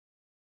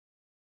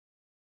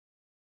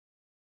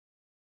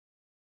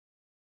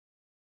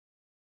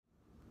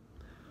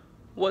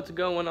What's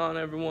going on,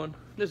 everyone?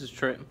 This is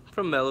Trent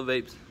from Mellow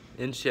Vapes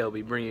in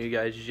Shelby, bringing you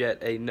guys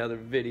yet another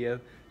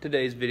video.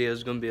 Today's video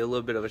is going to be a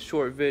little bit of a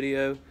short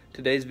video.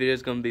 Today's video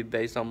is going to be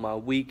based on my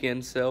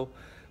weekend sale,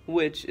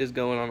 which is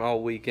going on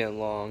all weekend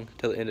long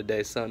till the end of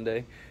day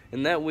Sunday.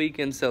 And that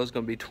weekend sale is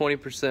going to be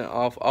 20%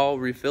 off all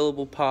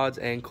refillable pods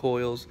and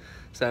coils.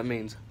 So that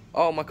means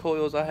all my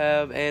coils I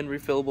have and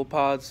refillable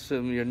pods,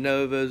 from your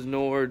Novas,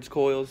 Nords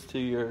coils to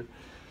your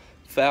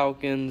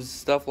Falcons,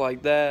 stuff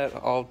like that,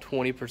 all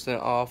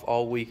 20% off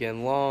all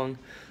weekend long.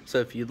 So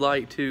if you'd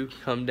like to,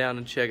 come down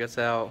and check us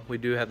out. We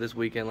do have this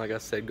weekend, like I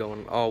said,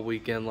 going all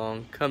weekend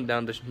long. Come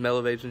down to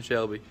Mellow Vapes in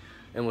Shelby,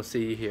 and we'll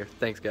see you here.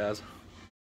 Thanks, guys.